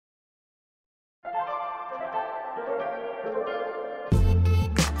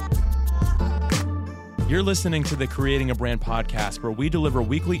You're listening to the Creating a Brand podcast, where we deliver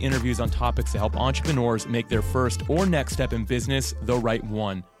weekly interviews on topics to help entrepreneurs make their first or next step in business the right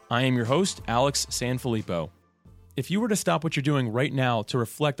one. I am your host, Alex Sanfilippo. If you were to stop what you're doing right now to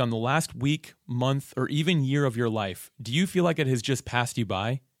reflect on the last week, month, or even year of your life, do you feel like it has just passed you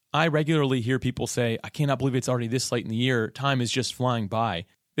by? I regularly hear people say, I cannot believe it's already this late in the year. Time is just flying by.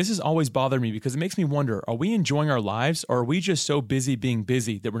 This has always bothered me because it makes me wonder, are we enjoying our lives, or are we just so busy being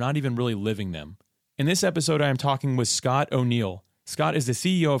busy that we're not even really living them? In this episode, I am talking with Scott O'Neil. Scott is the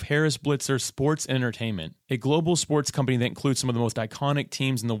CEO of Harris Blitzer Sports and Entertainment, a global sports company that includes some of the most iconic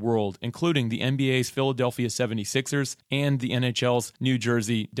teams in the world, including the NBA's Philadelphia 76ers and the NHL's New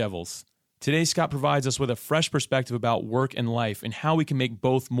Jersey Devils. Today, Scott provides us with a fresh perspective about work and life and how we can make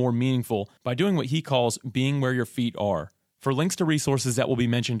both more meaningful by doing what he calls being where your feet are. For links to resources that will be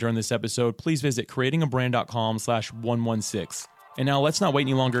mentioned during this episode, please visit creatingabrand.com/116. And now let's not wait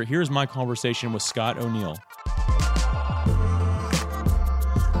any longer. Here's my conversation with Scott O'Neil.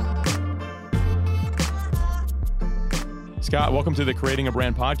 Scott, welcome to the Creating a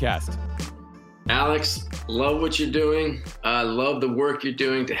Brand podcast. Alex, love what you're doing. Love the work you're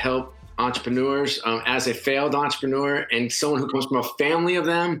doing to help entrepreneurs. As a failed entrepreneur and someone who comes from a family of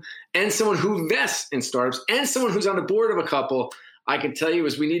them and someone who invests in startups and someone who's on the board of a couple, I can tell you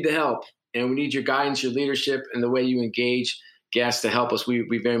is we need the help and we need your guidance, your leadership, and the way you engage guests to help us.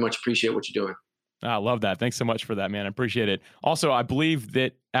 We very much appreciate what you're doing. I love that. Thanks so much for that, man. I appreciate it. Also, I believe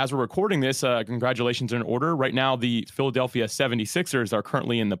that as we're recording this, congratulations are in order. Right now, the Philadelphia 76ers are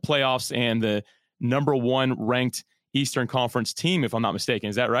currently in the playoffs and the number one ranked Eastern Conference team, if I'm not mistaken.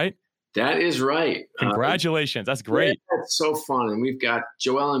 Is that right? That is right. Congratulations. That's great. Yeah, that's so fun. And we've got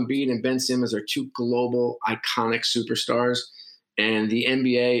Joel Embiid and Ben Simmons are two global iconic superstars. And the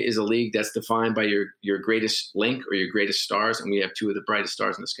NBA is a league that's defined by your greatest link or your greatest stars. And we have two of the brightest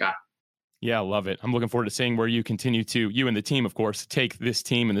stars in the sky. Yeah, I love it. I'm looking forward to seeing where you continue to, you and the team, of course, take this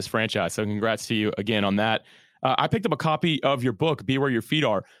team and this franchise. So congrats to you again on that. I picked up a copy of your book, Be Where Your Feet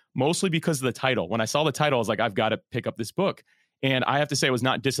Are, mostly because of the title. When I saw the title, I was like, I've got to pick up this book. And I have to say, I was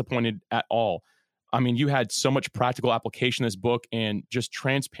not disappointed at all. I mean, you had so much practical application in this book and just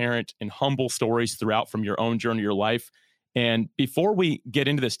transparent and humble stories throughout from your own journey, your life. And before we get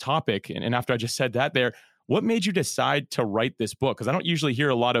into this topic, and after I just said that there, what made you decide to write this book? Because I don't usually hear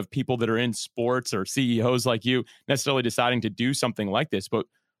a lot of people that are in sports or CEOs like you necessarily deciding to do something like this. But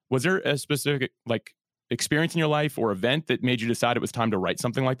was there a specific experience in your life or event that made you decide it was time to write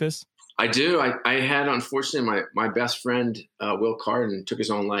something like this? I do. I had, unfortunately, my best friend, Will Carden, took his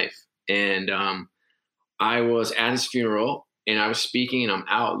own life. And I was at his funeral and I was speaking and I'm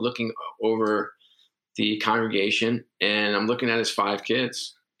out looking over the congregation and I'm looking at his 5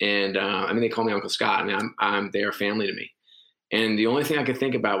 kids. And they call me Uncle Scott. I mean, they are family to me. And the only thing I could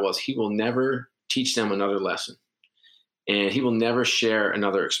think about was he will never teach them another lesson. And he will never share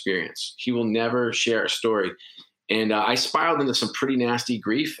another experience. He will never share a story. And I spiraled into some pretty nasty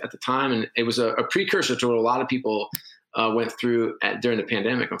grief at the time. And it was a precursor to what a lot of people went through during the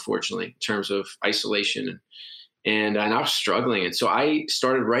pandemic, unfortunately, in terms of isolation. And I was struggling. And so I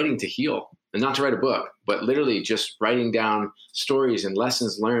started writing to heal. And not to write a book, but literally just writing down stories and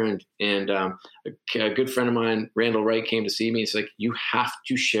lessons learned. And a good friend of mine, Randall Wright, came to see me. It's like, you have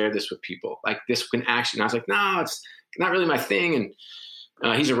to share this with people. Like this can actually, and I was like, no, it's not really my thing.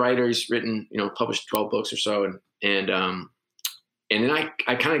 And he's a writer. He's written, published 12 books or so. And then I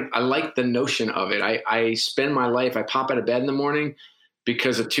like the notion of it. I spend my life, I pop out of bed in the morning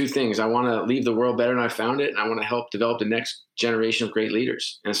because of 2 things. I want to leave the world better than I found it, and I want to help develop the next generation of great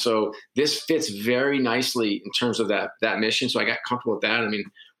leaders. And so this fits very nicely in terms of that mission. So I got comfortable with that. I mean,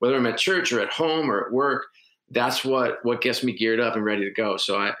 whether I'm at church or at home or at work, that's what gets me geared up and ready to go.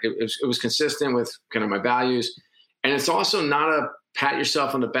 So it was consistent with kind of my values. And it's also not a pat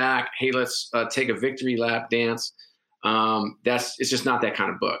yourself on the back, hey, let's take a victory lap dance. It's just not that kind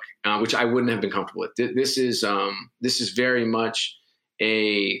of book, which I wouldn't have been comfortable with. This is very much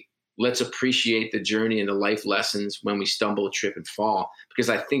let's appreciate the journey and the life lessons when we stumble, trip, and fall, because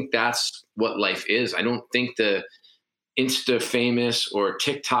I think that's what life is. I don't think the Insta famous or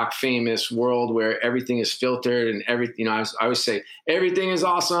TikTok famous world where everything is filtered and everything, I always say everything is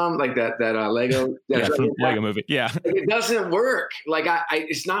awesome. Like that Lego, Lego movie. Yeah. It doesn't work. Like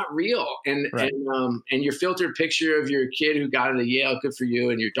it's not real. And, right. and your filtered picture of your kid who got into Yale, good for you.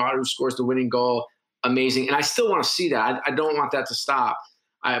 And your daughter who scores the winning goal, amazing. And I still want to see that. I don't want that to stop.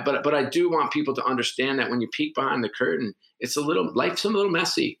 But I do want people to understand that when you peek behind the curtain, life's a little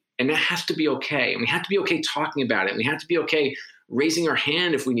messy. And that has to be okay. And we have to be okay talking about it. And we have to be okay raising our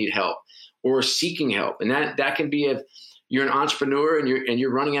hand if we need help. or seeking help. And that can be if you're an entrepreneur and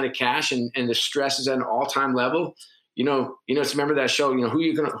you're running out of cash and the stress is at an all-time level. Remember that show,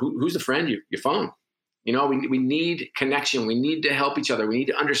 who's the friend? Your phone. We need connection. We need to help each other. We need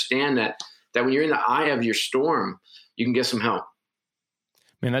to understand that when you're in the eye of your storm, you can get some help.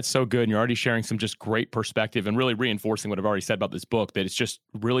 Man, that's so good. And you're already sharing some just great perspective and really reinforcing what I've already said about this book, that it's just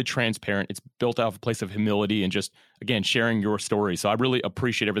really transparent. It's built out of a place of humility and just, again, sharing your story. So I really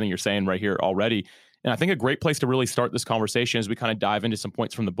appreciate everything you're saying right here already. And I think a great place to really start this conversation as we kind of dive into some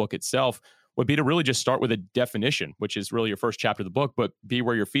points from the book itself would be to really just start with a definition, which is really your first chapter of the book, but be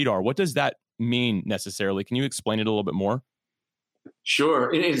where your feet are. What does that mean necessarily? Can you explain it a little bit more?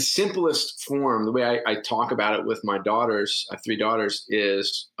 Sure. In its simplest form, the way I talk about it with my daughters, I have 3 daughters,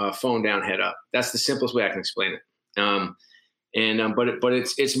 is phone down, head up. That's the simplest way I can explain it. But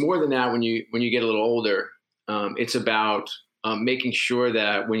it's more than that. When you get a little older, it's about making sure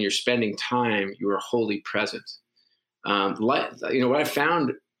that when you're spending time, you are wholly present. What I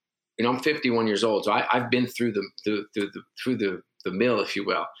found, I'm 51 years old, so I've been through the mill, if you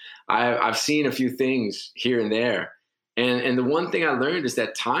will. I've seen a few things here and there. And the one thing I learned is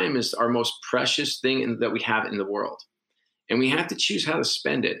that time is our most precious thing that we have in the world. And we have to choose how to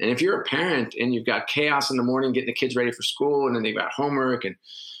spend it. And if you're a parent and you've got chaos in the morning, getting the kids ready for school, and then they've got homework and,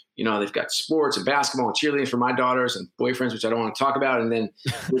 they've got sports and basketball and cheerleading for my daughters and boyfriends, which I don't want to talk about. And then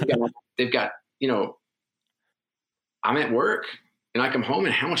they've got, I'm at work and I come home,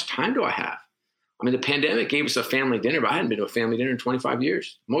 and how much time do I have? I mean, the pandemic gave us a family dinner, but I hadn't been to a family dinner in 25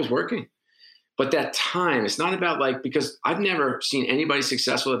 years. I'm always working. But that time, it's not about because I've never seen anybody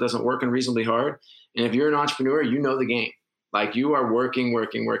successful that doesn't work reasonably hard. And if you're an entrepreneur, you know the game. You are working.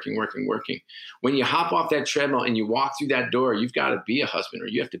 When you hop off that treadmill and you walk through that door, you've got to be a husband, or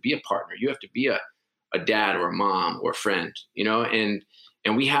you have to be a partner. You have to be a dad or a mom or a friend,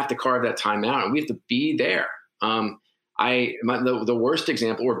 and we have to carve that time out, and we have to be there. The worst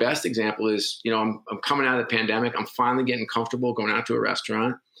example or best example is, I'm coming out of the pandemic. I'm finally getting comfortable going out to a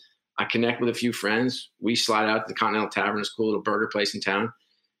restaurant. I connect with a few friends. We slide out to the Continental Tavern. It's a cool little burger place in town.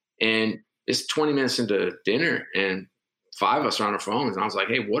 And it's 20 minutes into dinner, and 5 of us are on our phones. And I was like,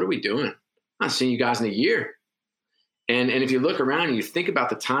 hey, what are we doing? I'm not seeing you guys in a year. And if you look around and you think about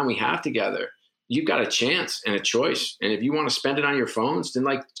the time we have together, you've got a chance and a choice. And if you want to spend it on your phones, then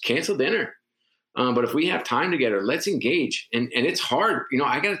cancel dinner. But if we have time together, let's engage. And it's hard.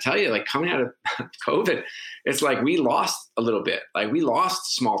 I got to tell you, coming out of COVID, it's we lost a little bit. We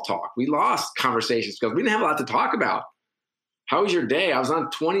lost small talk. We lost conversations because we didn't have a lot to talk about. How was your day? I was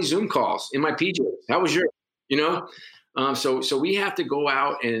on 20 Zoom calls in my PJs. How was your, So we have to go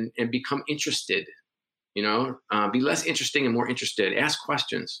out and become interested, be less interesting and more interested. Ask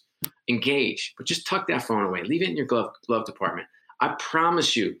questions, engage, but just tuck that phone away. Leave it in your glove department. I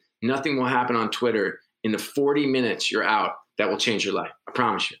promise you, nothing will happen on Twitter in the 40 minutes you're out that will change your life. I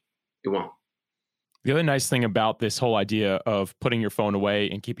promise you, it won't. The other nice thing about this whole idea of putting your phone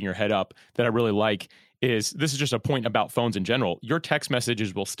away and keeping your head up that I really like is, this is just a point about phones in general. Your text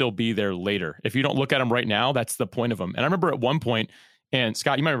messages will still be there later. If you don't look at them right now, that's the point of them. And I remember at one point, and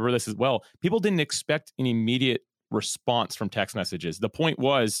Scott, you might remember this as well, people didn't expect an immediate response from text messages. The point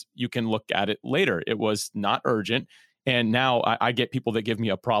was you can look at it later. It was not urgent. And now I get people that give me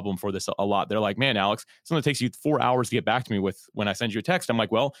a problem for this a lot. They're like, man, Alex, something that takes you 4 hours to get back to me with when I send you a text. I'm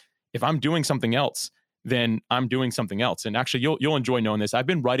like, well, if I'm doing something else, then I'm doing something else. And actually, you'll enjoy knowing this. I've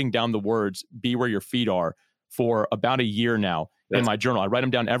been writing down the words, be where your feet are, for about a year now in my journal. I write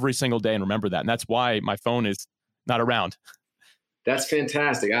them down every single day and remember that. And that's why my phone is not around. That's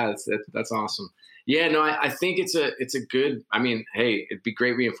fantastic. That's awesome. Yeah, no, I think it's a good, hey, it'd be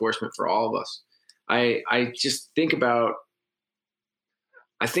great reinforcement for all of us. I just think about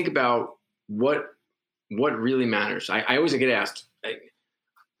what really matters. I always get asked,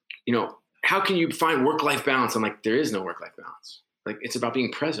 how can you find work-life balance? I'm like, there is no work-life balance. It's about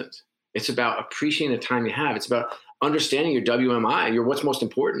being present. It's about appreciating the time you have. It's about understanding your WMI, your what's most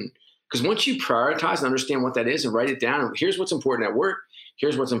important. Because once you prioritize and understand what that is and write it down, here's what's important at work,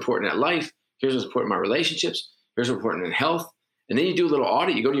 here's what's important at life, here's what's important in my relationships, here's what's important in health. And then you do a little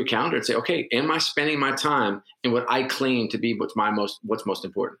audit. You go to your calendar and say, okay, am I spending my time in what I claim to be what's most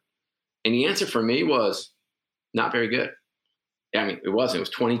important? And the answer for me was not very good. It wasn't. It was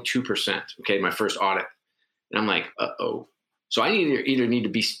 22%. Okay, my first audit. And I'm like, uh-oh. So I either need to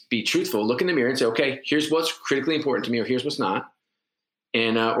be truthful, look in the mirror and say, okay, here's what's critically important to me, or here's what's not,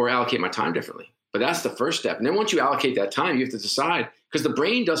 and or allocate my time differently. But that's the first step. And then once you allocate that time, you have to decide, because the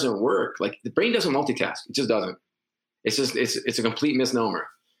brain doesn't work. The brain doesn't multitask. It just doesn't. It's a complete misnomer.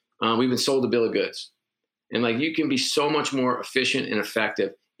 We've been sold a bill of goods. And you can be so much more efficient and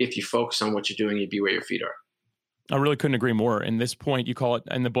effective if you focus on what you're doing, you be where your feet are. I really couldn't agree more. And this point, you call it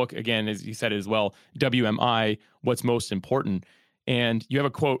in the book, again, as you said as well, WMI, what's most important. And you have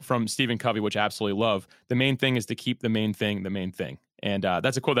a quote from Stephen Covey, which I absolutely love. The main thing is to keep the main thing the main thing. And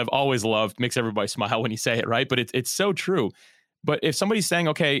that's a quote that I've always loved. Makes everybody smile when you say it, right? But it's so true. But if somebody's saying,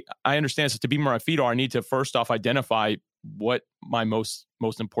 okay, I understand, so to be where my feet are, I need to first off identify what my most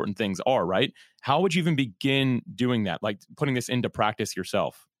important things are, right? How would you even begin doing that? Like putting this into practice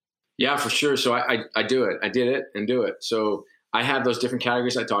yourself? Yeah, for sure. So I do it. I did it and do it. So I have those different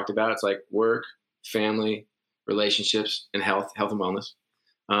categories I talked about. It's like work, family, relationships, and health and wellness.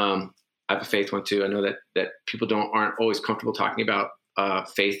 I have a faith one too. I know that people aren't always comfortable talking about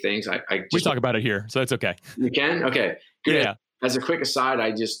faith things. We talk about it here, so it's okay. You can? Okay, good. Yeah. As a quick aside,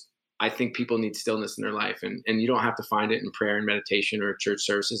 I think people need stillness in their life, and you don't have to find it in prayer and meditation or church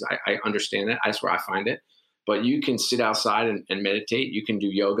services. I understand that. That's where I find it. But you can sit outside and meditate. You can do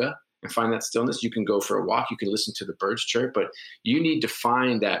yoga and find that stillness. You can go for a walk. You can listen to the birds chirp. But you need to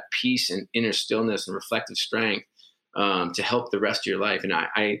find that peace and inner stillness and reflective strength to help the rest of your life.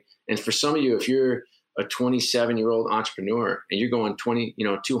 And for some of you, if you're a 27-year-old entrepreneur and you're going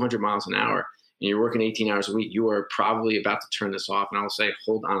 200 miles an hour and you're working 18 hours a week, you are probably about to turn this off. And I will say,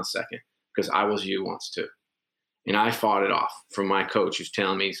 hold on a second, because I was you once too. And I fought it off from my coach who's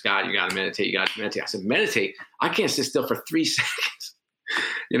telling me, Scott, you got to meditate. You got to meditate. I said, meditate? I can't sit still for 3 seconds.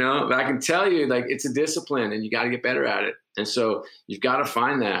 But I can tell you, like, it's a discipline and you got to get better at it. And so you've got to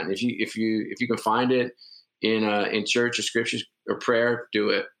find that. And if you can find it in church or scriptures or prayer, do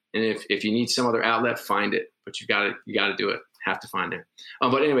it. And if you need some other outlet, find it. But you got to do it. Have to find it.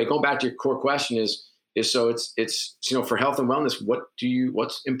 But anyway, going back to your core question is so it's for health and wellness,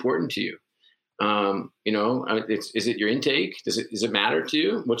 what's important to you? Is it your intake? Does it matter to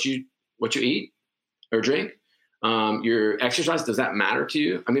you what you eat or drink? Your exercise, does that matter to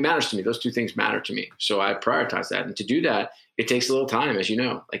you? I mean, it matters to me. Those two things matter to me. So I prioritize that. And to do that, it takes a little time, as you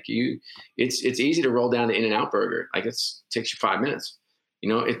know. Like it's easy to roll down the In-N-Out burger. Like it takes you 5 minutes.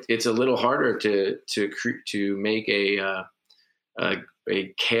 It's a little harder to make a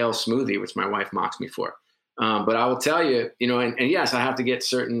kale smoothie, which my wife mocks me for. But I will tell you, and yes, I have to get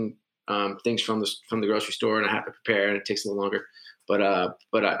certain things from the grocery store, and I have to prepare, and it takes a little longer. But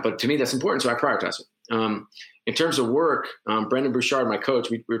to me, that's important, so I prioritize it. In terms of work, Brendon Burchard, my coach,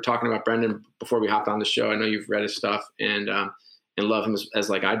 we were talking about Brendon before we hopped on the show. I know you've read his stuff and love him as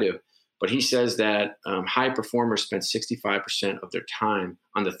like I do. But he says that high performers spend 65% of their time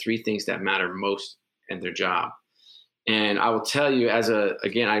on the 3 things that matter most in their job. And I will tell you, I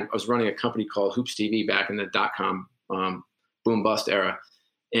was running a company called Hoops TV back in the .com boom bust era,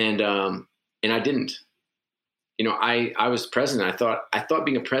 and I didn't. I was president. I thought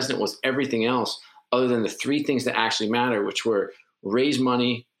being a president was everything else other than the 3 things that actually matter, which were raise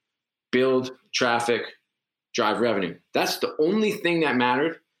money, build traffic, drive revenue. That's the only thing that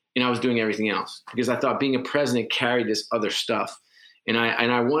mattered, and I was doing everything else because I thought being a president carried this other stuff. And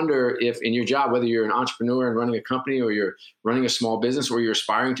I wonder if in your job, whether you're an entrepreneur and running a company or you're running a small business or you're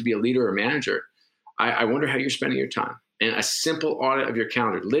aspiring to be a leader or manager, I wonder how you're spending your time. And a simple audit of your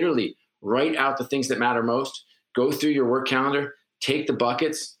calendar, literally write out the things that matter most, go through your work calendar, take the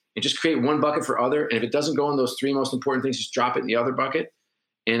buckets and just create one bucket for other. And if it doesn't go in those 3 most important things, just drop it in the other bucket.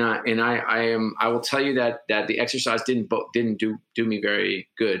 And I will tell you that the exercise didn't do me very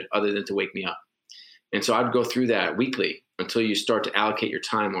good other than to wake me up. And so I'd go through that weekly until you start to allocate your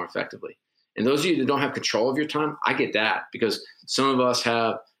time more effectively. And those of you that don't have control of your time, I get that, because some of us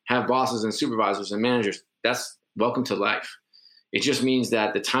have bosses and supervisors and managers. That's welcome to life. It just means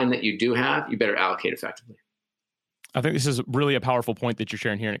that the time that you do have, you better allocate effectively. I think this is really a powerful point that you're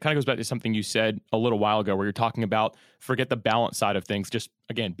sharing here. And it kind of goes back to something you said a little while ago where you're talking about forget the balance side of things. Just,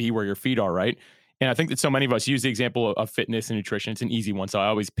 again, be where your feet are, right? And I think that so many of us use the example of fitness and nutrition. It's an easy one, so I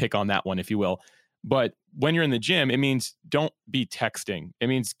always pick on that one, if you will. But when you're in the gym, it means don't be texting. It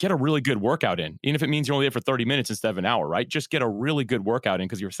means get a really good workout in, even if it means you're only there for 30 minutes instead of an hour, right? Just get a really good workout in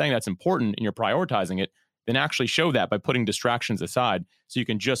because you're saying that's important and you're prioritizing it. Then actually show that by putting distractions aside so you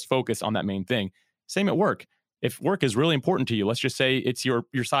can just focus on that main thing. Same at work. If work is really important to you, let's just say it's your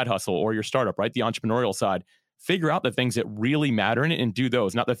side hustle or your startup, right? The entrepreneurial side. Figure out the things that really matter in it and do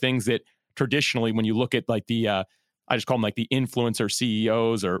those, not the things that traditionally, when you look at like I just call them like the influencer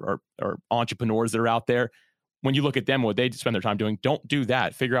CEOs or entrepreneurs that are out there. When you look at them, what they spend their time doing, don't do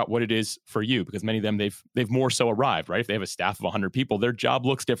that. Figure out what it is for you, because many of them, they've more so arrived, right? If they have a staff of 100 people, their job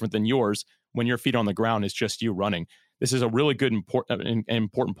looks different than yours when your feet on the ground is just you running. This is a really good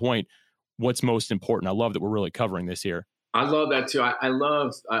important point. What's most important? I love that we're really covering this here. I love that too. I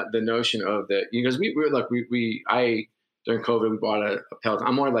love the notion of because I during COVID, we bought a Peloton.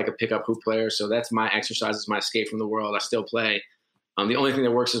 I'm more like a pickup hoop player. So that's my exercise, is my escape from the world. I still play. The only thing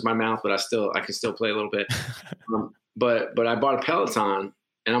that works is my mouth, but I can still play a little bit. But I bought a Peloton,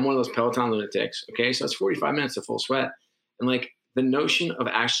 and I'm one of those Peloton lunatics. Okay. So it's 45 minutes of full sweat. And like the notion of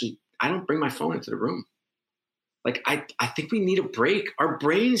actually, I don't bring my phone into the room. Like, I think we need a break. Our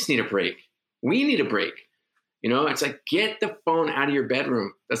brains need a break. We need a break. It's like, get the phone out of your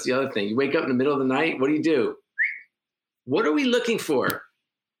bedroom. That's the other thing. You wake up in the middle of the night. What do? What are we looking for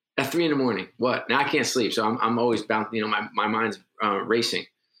at 3 a.m? What? Now I can't sleep. So I'm always bound, my mind's racing.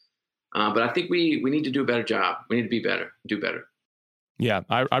 But I think we need to do a better job. We need to be better, do better. Yeah,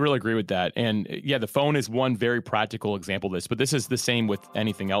 I really agree with that. And yeah, the phone is one very practical example of this, but this is the same with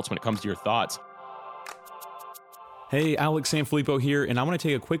anything else when it comes to your thoughts. Hey, Alex Sanfilippo here, and I want to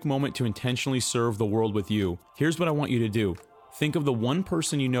take a quick moment to intentionally serve the world with you. Here's what I want you to do. Think of the one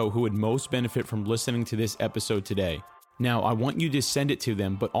person you know who would most benefit from listening to this episode today. Now, I want you to send it to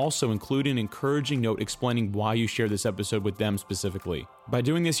them, but also include an encouraging note explaining why you share this episode with them specifically. By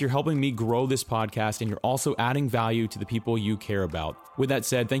doing this, you're helping me grow this podcast, and you're also adding value to the people you care about. With that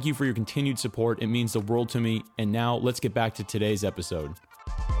said, thank you for your continued support. It means the world to me. And now let's get back to today's episode.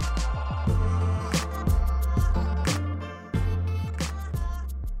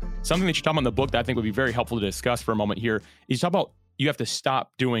 Something that you talk about in the book that I think would be very helpful to discuss for a moment here is you talk about you have to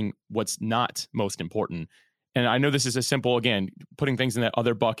stop doing what's not most important. And I know this is a simple, again, putting things in that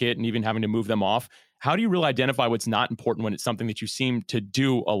other bucket and even having to move them off. How do you really identify what's not important when it's something that you seem to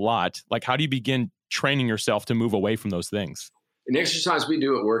do a lot? Like, how do you begin training yourself to move away from those things? An exercise we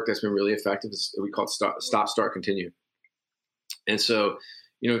do at work that's been really effective is we call it stop, start, continue. And so,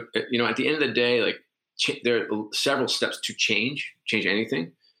 at the end of the day, like there are several steps to change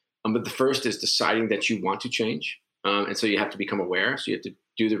anything. But the first is deciding that you want to change. And so you have to become aware. So you have to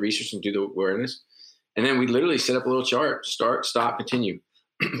do the research and do the awareness. And then we literally set up a little chart, start, stop, continue.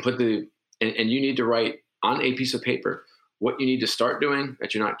 And you need to write on a piece of paper what you need to start doing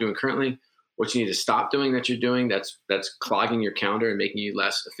that you're not doing currently, what you need to stop doing that you're doing that's clogging your calendar and making you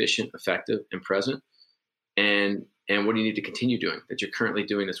less efficient, effective, and present. And what do you need to continue doing that you're currently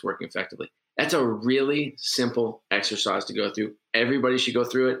doing that's working effectively? That's a really simple exercise to go through. Everybody should go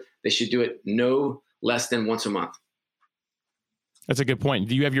through it. They should do it no less than once a month. That's a good point.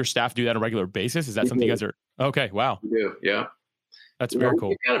 Do you have your staff do that on a regular basis? Is that something you guys are? Okay. Wow. We do. Yeah. That's very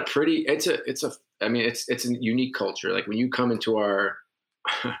cool. It's a unique culture. Like when you come into our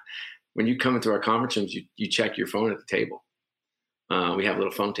conference rooms, you check your phone at the table. We have a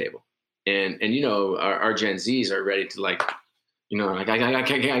little phone table and our Gen Zs are ready to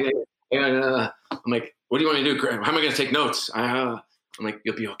I'm like, what do you want me to do? How am I going to take notes? I'm like,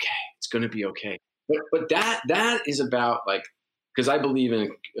 you'll be okay. It's going to be okay. But that is about because I believe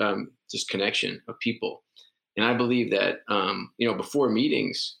in just connection of people. And I believe that, before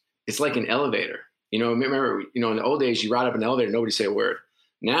meetings, it's like an elevator. Remember, in the old days, you ride up an elevator, nobody say a word.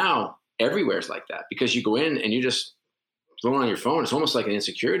 Now, everywhere's like that because you go in and you just throwing on your phone. It's almost like an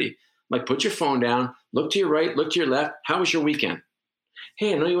insecurity. Like, put your phone down, look to your right, look to your left. How was your weekend?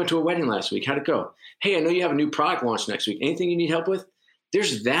 Hey, I know you went to a wedding last week. How'd it go? Hey, I know you have a new product launch next week. Anything you need help with?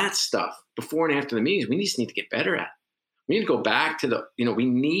 There's that stuff before and after the meetings. We just need to get better at. We need to go back to we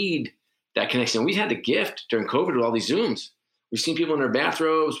need that connection. We had the gift during COVID with all these Zooms. We've seen people in their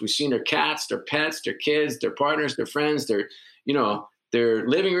bathrobes. We've seen their cats, their pets, their kids, their partners, their friends, their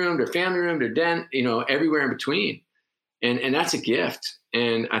living room, their family room, their den, everywhere in between. And that's a gift.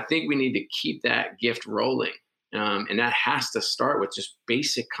 And I think we need to keep that gift rolling. And that has to start with just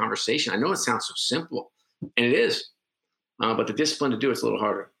basic conversation. I know it sounds so simple, and it is, but the discipline to do it's a little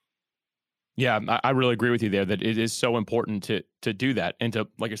harder. Yeah, I really agree with you there that it is so important to do that and to,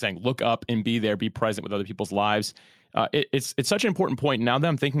 like you're saying, look up and be there, be present with other people's lives. It's such an important point. Now that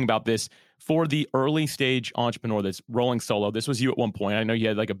I'm thinking about this, for the early stage entrepreneur that's rolling solo, this was you at one point. I know you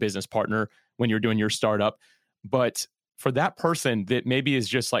had like a business partner when you were doing your startup, but for that person that maybe is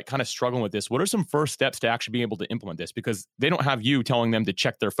just like kind of struggling with this, what are some first steps to actually be able to implement this? Because they don't have you telling them to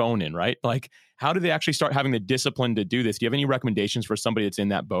check their phone in, right? Like, how do they actually start having the discipline to do this? Do you have any recommendations for somebody that's in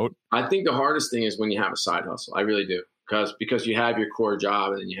that boat? I think the hardest thing is when you have a side hustle. I really do. Because you have your core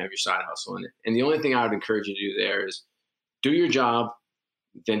job and then you have your side hustle in it. And the only thing I would encourage you to do there is do your job,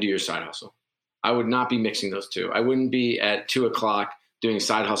 then do your side hustle. I would not be mixing those two. I wouldn't be at 2:00 doing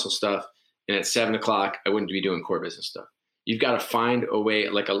side hustle stuff. And at 7:00, I wouldn't be doing core business stuff. You've got to find a way,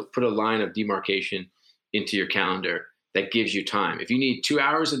 put a line of demarcation into your calendar that gives you time. If you need 2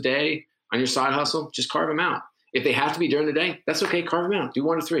 hours a day on your side hustle, just carve them out. If they have to be during the day, that's okay. Carve them out. Do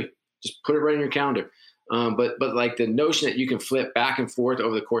 1 to 3. Just put it right in your calendar. But like the notion that you can flip back and forth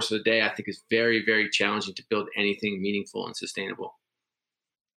over the course of the day, I think is very, very challenging to build anything meaningful and sustainable.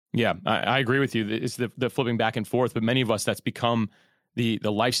 Yeah, I agree with you. It's the flipping back and forth, but many of us, that's become the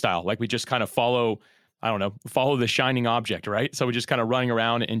lifestyle. Like we just kind of follow the shining object, right? So we're just kind of running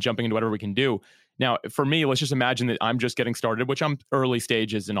around and jumping into whatever we can do. Now, for me, let's just imagine that I'm just getting started, which I'm early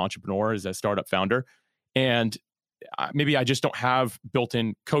stage as an entrepreneur, as a startup founder. And maybe I just don't have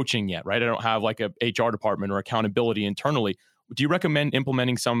built-in coaching yet, right? I don't have like a HR department or accountability internally. Do you recommend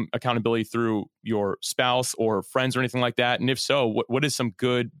implementing some accountability through your spouse or friends or anything like that? And if so, what is some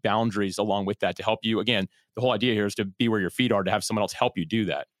good boundaries along with that to help you? Again, the whole idea here is to be where your feet are, to have someone else help you do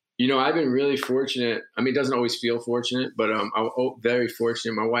that. I've been really fortunate. I mean, it doesn't always feel fortunate, but I'm very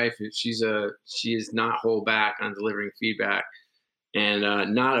fortunate. My wife, she is not hold back on delivering feedback, and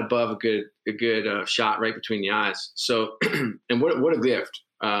not above a good shot right between the eyes. So, and what a gift.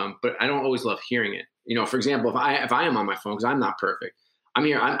 But I don't always love hearing it. For example, if I am on my phone, because I'm not perfect, I'm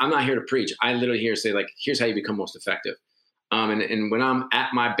not here to preach. I literally here to say, like, here's how you become most effective. And when I'm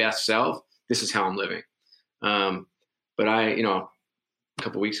at my best self, this is how I'm living. But a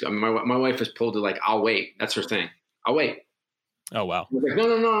couple of weeks ago, I mean, my wife has pulled it like, I'll wait. That's her thing. I'll wait. Oh, wow. I was like,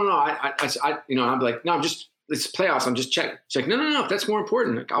 no. I'm like, no, it's playoffs. I'm just checking. She's like, no. That's more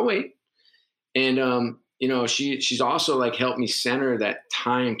important. Like, I'll wait. And, she's also like helped me center that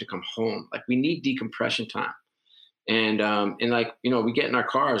time to come home. Like we need decompression time. And like, we get in our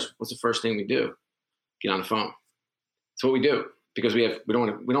cars. What's the first thing we do? Get on the phone. That's what we do because we don't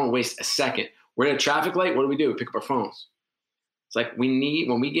want to waste a second. We're at a traffic light. What do? Pick up our phones. It's like when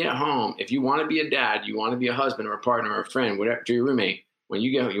we get home, if you want to be a dad, you want to be a husband or a partner or a friend, whatever, to your roommate, when you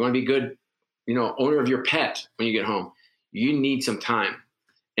get home, you want to be good, owner of your pet when you get home, you need some time.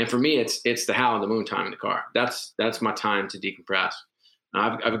 And for me, it's the howl of the moon time in the car. That's my time to decompress.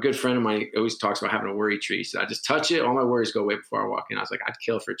 I have a good friend of mine who always talks about having a worry tree. So I just touch it. All my worries go away before I walk in. I was like, I'd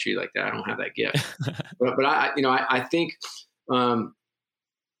kill for a tree like that. I don't have that gift. but I think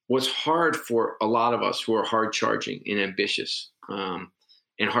what's hard for a lot of us who are hard charging and ambitious and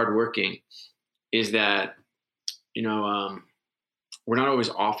hardworking is that, we're not always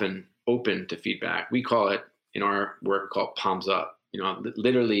often open to feedback. We call it in our work called palms up.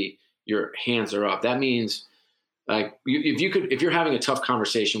 Literally your hands are up. That means like if you're having a tough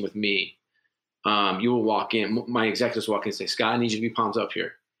conversation with me, you will walk in, my executives walk in and say, Scott, I need you to be palms up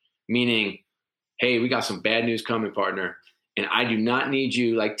here. Meaning, hey, we got some bad news coming, partner. And I do not need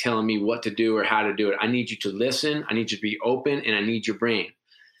you like telling me what to do or how to do it. I need you to listen. I need you to be open and I need your brain.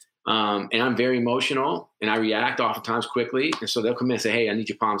 And I'm very emotional and I react oftentimes quickly. And so they'll come in and say, hey, I need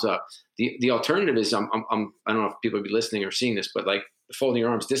your palms up. The alternative is I don't know if people will be listening or seeing this, but like folding your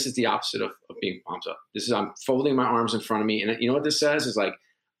arms, this is the opposite of being palms up. I'm folding my arms in front of me. And you know what this says is like,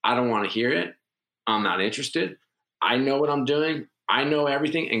 I don't want to hear it. I'm not interested. I know what I'm doing. I know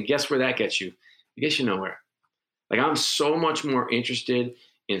everything. And guess where that gets you? It gets you nowhere. Like I'm so much more interested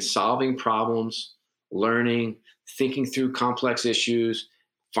in solving problems, learning, thinking through complex issues,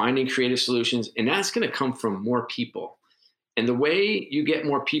 finding creative solutions. And that's going to come from more people. And the way you get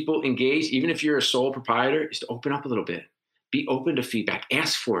more people engaged, even if you're a sole proprietor, is to open up a little bit. Be open to feedback.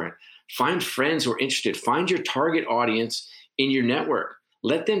 Ask for it. Find friends who are interested. Find your target audience in your network.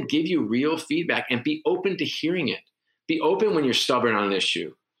 Let them give you real feedback and be open to hearing it. Be open when you're stubborn on an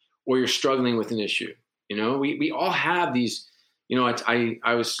issue or you're struggling with an issue. We all have these,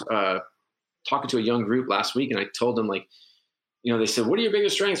 I was talking to a young group last week and I told them like, they said, what are your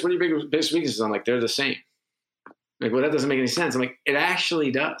biggest strengths? What are your biggest weaknesses? I'm like, they're the same. Like, well, that doesn't make any sense. I'm like, it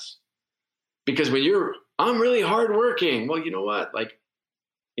actually does. Because when I'm really hardworking. Well, you know what? Like,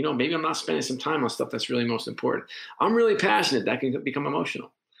 maybe I'm not spending some time on stuff that's really most important. I'm really passionate. That can become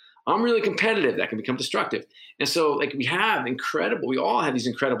emotional. I'm really competitive. That can become destructive. And so like we all have these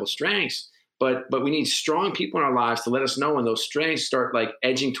incredible strengths, but we need strong people in our lives to let us know when those strengths start like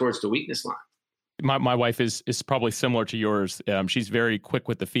edging towards the weakness line. My wife is probably similar to yours. She's very quick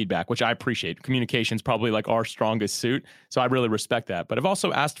with the feedback, which I appreciate. Communication is probably like our strongest suit. So I really respect that. But I've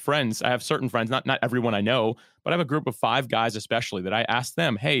also asked friends, I have certain friends, not everyone I know, but I have a group of 5 guys especially that I ask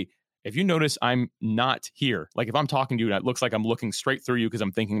them, hey, if you notice I'm not here, like if I'm talking to you and it looks like I'm looking straight through you because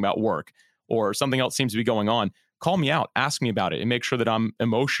I'm thinking about work or something else seems to be going on, call me out, ask me about it and make sure that I'm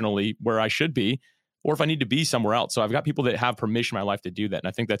emotionally where I should be or if I need to be somewhere else. So I've got people that have permission in my life to do that. And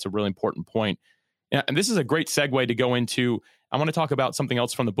I think that's a really important point. And this is a great segue to go into, I want to talk about something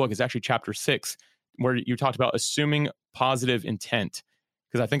else from the book. It's actually chapter 6, where you talked about assuming positive intent.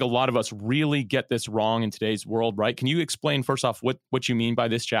 Because I think a lot of us really get this wrong in today's world, right? Can you explain first off what you mean by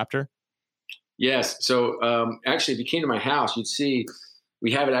this chapter? Yes. So actually, if you came to my house, you'd see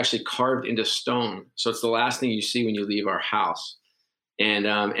we have it actually carved into stone. So it's the last thing you see when you leave our house. And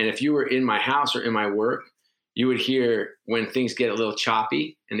if you were in my house or in my work, you would hear when things get a little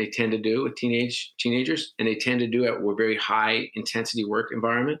choppy, and they tend to do with teenagers, and they tend to do it with a very high intensity work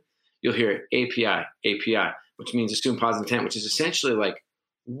environment. You'll hear API, which means assume positive intent, which is essentially like,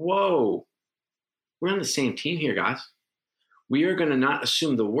 whoa, we're on the same team here, guys. We are going to not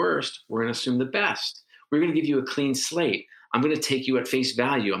assume the worst. We're going to assume the best. We're going to give you a clean slate. I'm going to take you at face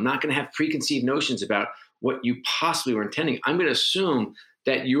value. I'm not going to have preconceived notions about what you possibly were intending. I'm going to assume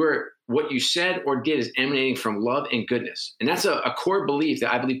that what you said or did is emanating from love and goodness. And that's a core belief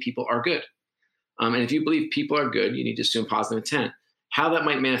that I believe people are good. And if you believe people are good, you need to assume positive intent. How that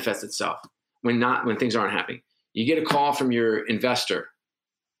might manifest itself when things aren't happening. You get a call from your investor,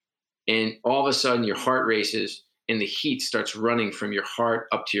 and all of a sudden your heart races and the heat starts running from your heart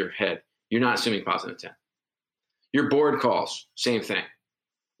up to your head. You're not assuming positive intent. Your board calls, same thing.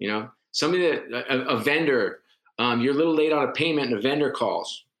 Somebody a vendor, you're a little late on a payment and a vendor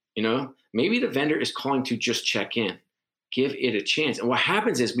calls, maybe the vendor is calling to just check in, give it a chance. And what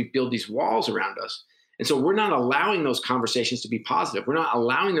happens is we build these walls around us. And so we're not allowing those conversations to be positive. We're not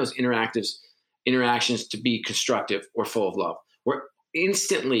allowing those interactions to be constructive or full of love. We're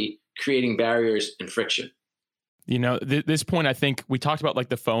instantly creating barriers and friction. This point, I think we talked about like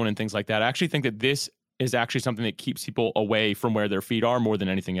the phone and things like that. I actually think that this is actually something that keeps people away from where their feet are more than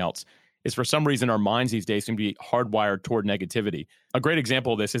anything else. Is for some reason our minds these days seem to be hardwired toward negativity. A great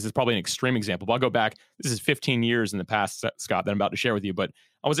example of this is probably an extreme example, but I'll go back. This is 15 years in the past, Scott, that I'm about to share with you. But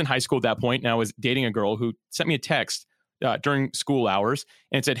I was in high school at that point, and I was dating a girl who sent me a text during school hours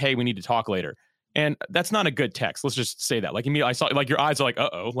and said, "Hey, we need to talk later." And that's not a good text. Let's just say that. Like immediately, I saw like your eyes are like,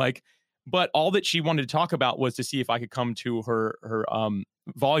 "Uh-oh," like. But all that she wanted to talk about was to see if I could come to her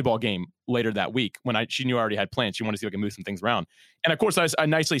volleyball game later that week when she knew I already had plans. She wanted to see if I could move some things around. And of course, I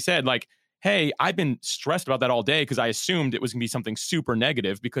nicely said like, "Hey, I've been stressed about that all day because I assumed it was going to be something super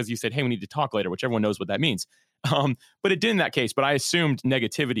negative because you said, hey, we need to talk later," which everyone knows what that means. But it did in that case. But I assumed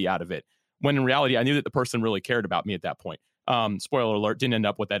negativity out of it when in reality, I knew that the person really cared about me at that point. Spoiler alert, didn't end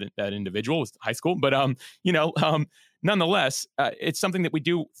up with that individual. It was high school. But, nonetheless, it's something that we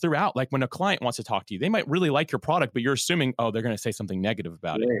do throughout. Like when a client wants to talk to you, they might really like your product, but you're assuming, oh, they're going to say something negative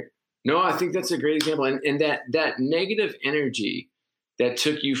about it. No, I think that's a great example. And that negative energy that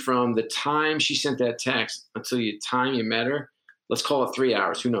took you from the time she sent that text until the time you met her, let's call it 3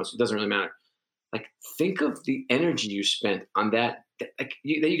 hours. Who knows? It doesn't really matter. Like, think of the energy you spent on that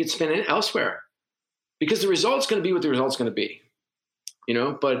you could spend it elsewhere, because the result's going to be what the result's going to be,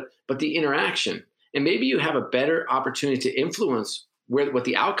 but the interaction. And maybe you have a better opportunity to influence what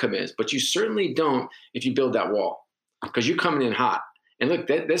the outcome is, but you certainly don't if you build that wall, because you're coming in hot. And look,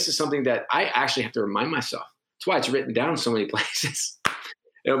 this is something that I actually have to remind myself. That's why it's written down so many places,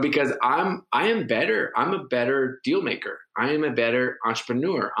 because I am better. I'm a better deal maker. I am a better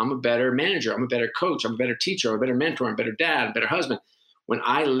entrepreneur. I'm a better manager. I'm a better coach. I'm a better teacher. I'm a better mentor. I'm a better dad. I'm a better husband. When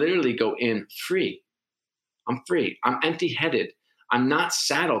I literally go in free, I'm free. I'm empty-headed. I'm not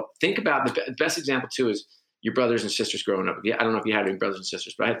saddled. Think about the best example too is your brothers and sisters growing up. I don't know if you had any brothers and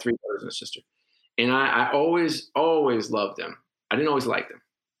sisters, but I had 3 brothers and a sister. And I always loved them. I didn't always like them,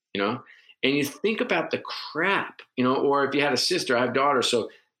 and you think about the crap, or if you had a sister, I have daughters. So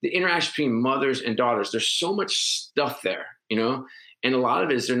the interaction between mothers and daughters, there's so much stuff there, and a lot of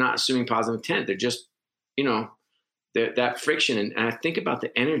it is they're not assuming positive intent. They're just, that friction. And I think about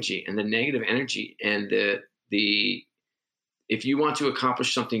the energy and the negative energy and the if you want to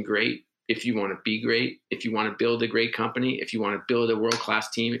accomplish something great, if you want to be great, if you want to build a great company, if you want to build a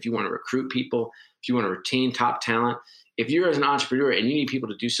world-class team, if you want to recruit people, if you want to retain top talent, if you're as an entrepreneur and you need people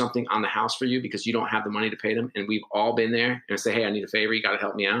to do something on the house for you because you don't have the money to pay them, and we've all been there and say, hey, I need a favor, you got to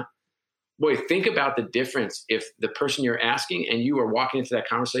help me out. Boy, think about the difference if the person you're asking and you are walking into that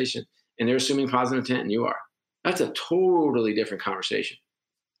conversation and they're assuming positive intent and you are. That's a totally different conversation.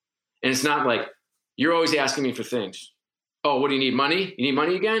 And it's not like, you're always asking me for things. Oh, what do you need? Money? You need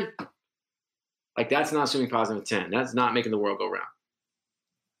money again? Like, that's not assuming positive intent. That's not making the world go round.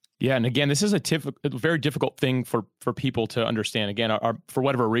 Yeah. And again, this is a very difficult thing for people to understand. Again, for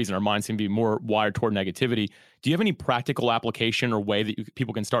whatever reason, our minds seem to be more wired toward negativity. Do you have any practical application or way that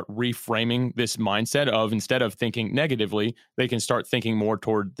people can start reframing this mindset of, instead of thinking negatively, they can start thinking more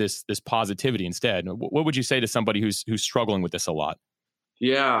toward this positivity instead? What would you say to somebody who's struggling with this a lot?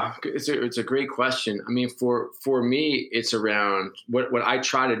 Yeah, it's a great question. I mean, for me, it's around what I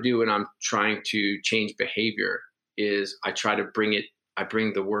try to do when I'm trying to change behavior is I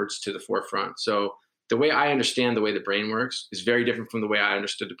bring the words to the forefront. So the way I understand the way the brain works is very different from the way I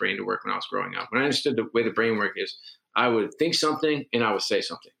understood the brain to work when I was growing up. When I understood the way the brain worked is I would think something and I would say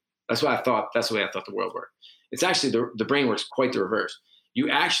something. That's what I thought. That's the way I thought the world worked. It's actually the brain works quite the reverse. You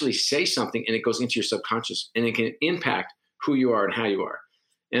actually say something and it goes into your subconscious and it can impact who you are and how you are.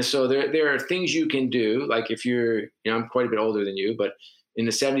 And so there are things you can do. Like if you're, I'm quite a bit older than you, but in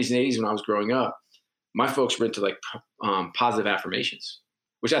the 70s and 80s when I was growing up, my folks were into like positive affirmations,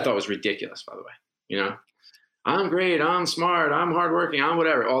 which I thought was ridiculous, by the way. I'm great, I'm smart, I'm hardworking, I'm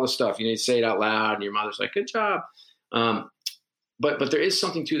whatever, all the stuff. You say it out loud and your mother's like, good job. But there is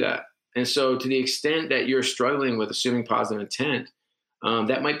something to that. And so to the extent that you're struggling with assuming positive intent,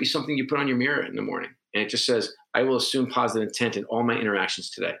 that might be something you put on your mirror in the morning. And it just says, I will assume positive intent in all my interactions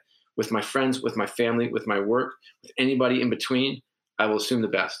today with my friends, with my family, with my work, with anybody in between. I will assume the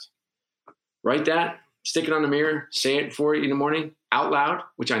best. Write that, stick it on the mirror, say it before you in the morning out loud,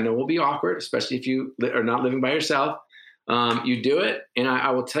 which I know will be awkward, especially if you are not living by yourself. You do it, and I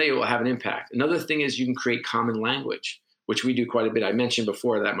will tell you it will have an impact. Another thing is you can create common language, which we do quite a bit. I mentioned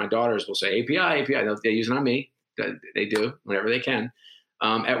before that my daughters will say API. They use it on me. They do whenever they can.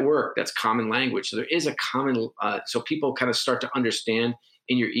 At work, that's common language. So there is a common, so people kind of start to understand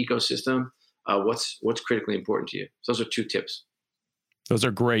in your ecosystem what's critically important to you. So those are 2 tips. Those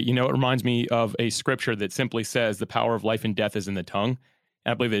are great. It reminds me of a scripture that simply says the power of life and death is in the tongue.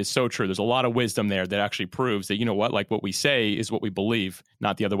 And I believe that is so true. There's a lot of wisdom there that actually proves that, like what we say is what we believe,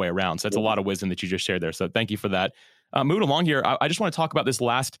 not the other way around. So that's a lot of wisdom that you just shared there. So thank you for that. Moving along here, I just want to talk about this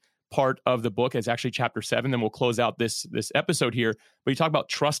last part of the book. It's actually chapter 7. Then we'll close out this episode here. But you talk about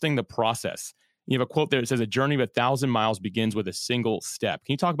trusting the process. You have a quote there that says, a journey of 1,000 miles begins with a single step.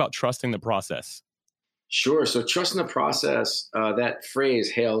 Can you talk about trusting the process? Sure. So trusting the process, that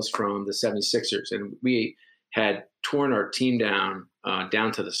phrase hails from the 76ers. And we had torn our team down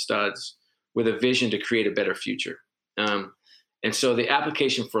to the studs with a vision to create a better future. And so the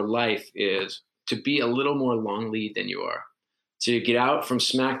application for life is to be a little more long lead than you are, to get out from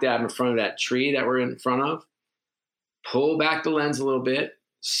smack dab in front of that tree that we're in front of, pull back the lens a little bit,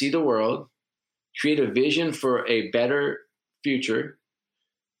 see the world, create a vision for a better future,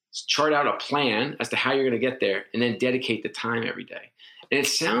 chart out a plan as to how you're going to get there, and then dedicate the time every day. And it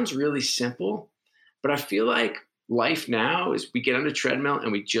sounds really simple, but I feel like life now is we get on the treadmill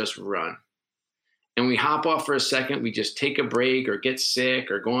and we just run. And we hop off for a second, we just take a break or get sick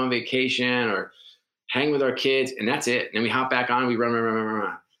or go on vacation or hang with our kids, and that's it. And then we hop back on, we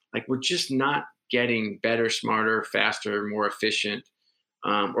run. Like we're just not getting better, smarter, faster, more efficient,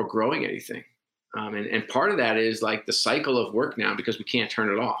 or growing anything. And part of that is like the cycle of work now because we can't turn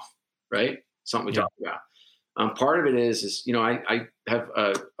it off, right? Something we talked about. Part of it is I have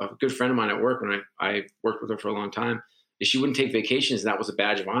a good friend of mine at work when I worked with her for a long time. Is she wouldn't take vacations, and that was a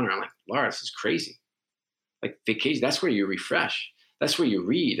badge of honor. I'm like, Laura, this is crazy. Like vacation, that's where you refresh. That's where you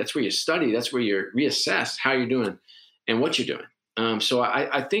read. That's where you study. That's where you reassess how you're doing and what you're doing. So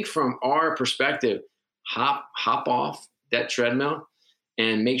I think from our perspective, hop off that treadmill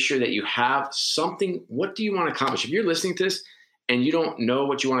and make sure that you have something. What do you want to accomplish? If you're listening to this and you don't know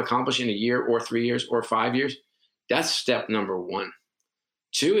what you want to accomplish in a year or 3 years or 5 years, that's step number 1.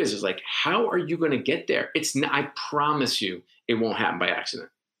 2 is like, how are you going to get there? I promise you it won't happen by accident.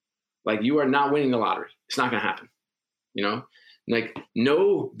 Like you are not winning the lottery. It's not going to happen. Like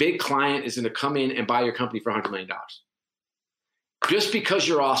no big client is going to come in and buy your company for $100 million. Just because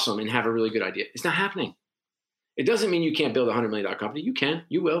you're awesome and have a really good idea. It's not happening. It doesn't mean you can't build a $100 million company. You can,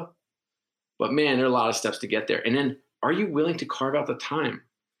 you will. But man, there are a lot of steps to get there. And then are you willing to carve out the time?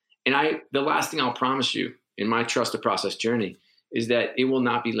 And the last thing I'll promise you in my trust the process journey is that it will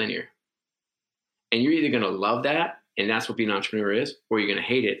not be linear. And you're either going to love that, and that's what being an entrepreneur is, or you're going to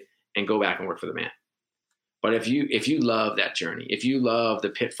hate it and go back and work for the man. But if you love that journey, if you love the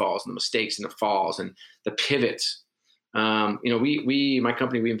pitfalls and the mistakes and the falls and the pivots, my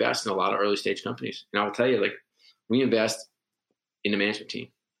company, we invest in a lot of early stage companies. And I will tell you, like, we invest in the management team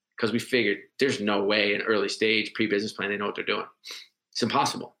because we figured there's no way an early stage pre-business plan, they know what they're doing. It's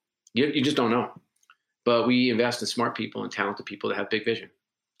impossible. You just don't know. But we invest in smart people and talented people that have big vision.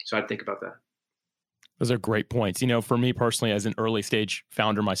 So I'd think about that. Those are great points. For me personally, as an early stage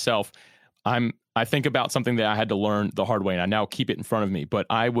founder myself, I think about something that I had to learn the hard way, and I now keep it in front of me. But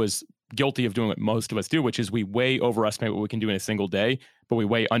I was guilty of doing what most of us do, which is we way overestimate what we can do in a single day, but we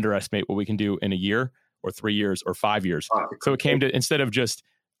way underestimate what we can do in a year or 3 years or 5 years. So it came to, instead of just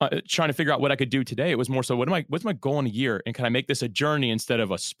trying to figure out what I could do today, it was more so, what's my goal in a year? And can I make this a journey instead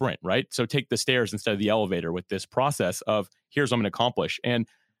of a sprint, right? So take the stairs instead of the elevator with this process of here's what I'm going to accomplish. And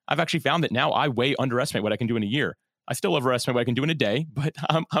I've actually found that now I way underestimate what I can do in a year. I still overestimate what I can do in a day, but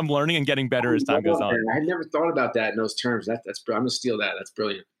I'm learning and getting better as time goes on. I had never thought about that in those terms. I'm going to steal that. That's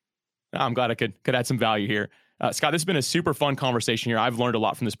brilliant. I'm glad I could add some value here. Scott, this has been a super fun conversation here. I've learned a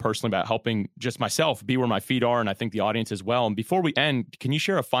lot from this personally about helping just myself be where my feet are, and I think the audience as well. And before we end, can you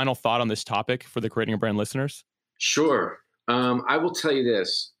share a final thought on this topic for the Creating a Brand listeners? Sure. I will tell you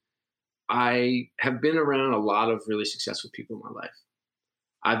this. I have been around a lot of really successful people in my life.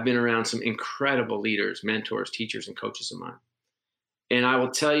 I've been around some incredible leaders, mentors, teachers, and coaches of mine. And I will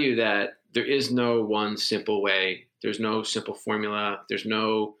tell you that there is no one simple way. There's no simple formula. There's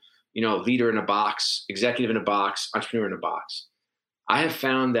no leader in a box, executive in a box, entrepreneur in a box. I have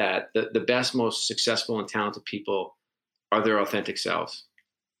found that the best, most successful and talented people are their authentic selves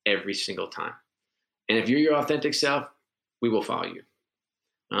every single time. And if you're your authentic self, we will follow you.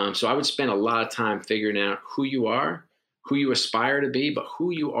 So I would spend a lot of time figuring out who you are, who you aspire to be, but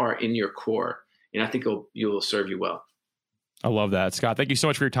who you are in your core. And I think you'll serve you well. I love that. Scott, thank you so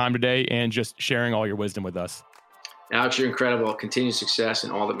much for your time today and just sharing all your wisdom with us. Alex, you're incredible. Continued success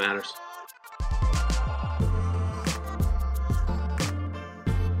and all that matters.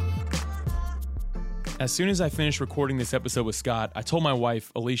 As soon as I finished recording this episode with Scott, I told my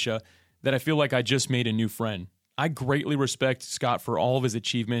wife, Alicia, that I feel like I just made a new friend. I greatly respect Scott for all of his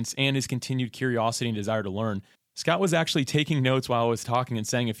achievements and his continued curiosity and desire to learn. Scott was actually taking notes while I was talking and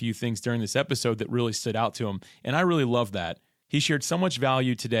saying a few things during this episode that really stood out to him, and I really love that. He shared so much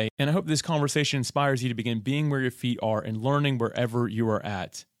value today, and I hope this conversation inspires you to begin being where your feet are and learning wherever you are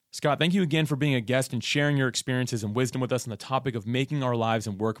at. Scott, thank you again for being a guest and sharing your experiences and wisdom with us on the topic of making our lives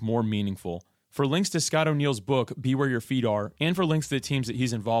and work more meaningful. For links to Scott O'Neill's book, Be Where Your Feet Are, and for links to the teams that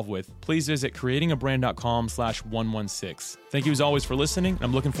he's involved with, please visit creatingabrand.com/116. Thank you as always for listening.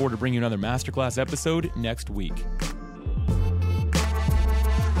 I'm looking forward to bringing you another masterclass episode next week.